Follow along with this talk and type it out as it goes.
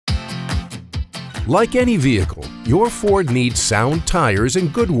Like any vehicle, your Ford needs sound tires in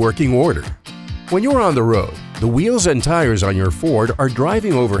good working order. When you're on the road, the wheels and tires on your Ford are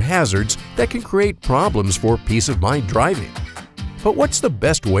driving over hazards that can create problems for peace of mind driving. But what's the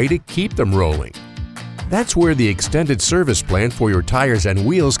best way to keep them rolling? That's where the extended service plan for your tires and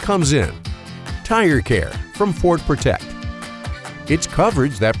wheels comes in. Tire Care from Ford Protect. It's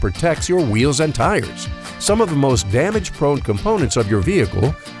coverage that protects your wheels and tires, some of the most damage-prone components of your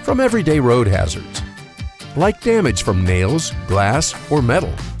vehicle, from everyday road hazards, like damage from nails, glass, or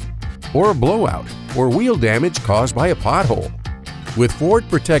metal, or a blowout or wheel damage caused by a pothole. With Ford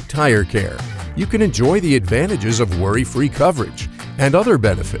Protect Tire Care, you can enjoy the advantages of worry-free coverage and other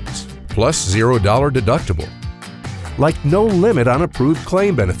benefits, plus $0 deductible, like no limit on approved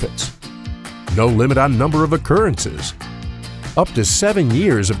claim benefits, no limit on number of occurrences, up to 7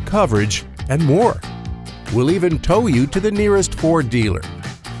 years of coverage, and more. We'll even tow you to the nearest Ford dealer,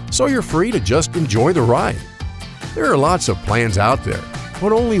 so you're free to just enjoy the ride. There are lots of plans out there,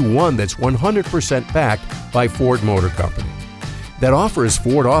 but only one that's 100% backed by Ford Motor Company, that offers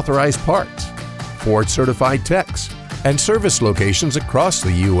Ford authorized parts, Ford certified techs, and service locations across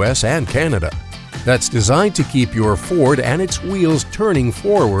the U.S. and Canada. That's designed to keep your Ford and its wheels turning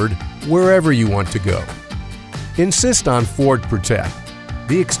forward wherever you want to go. Insist on Ford Protect,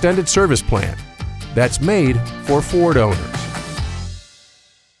 the extended service plan that's made for Ford owners.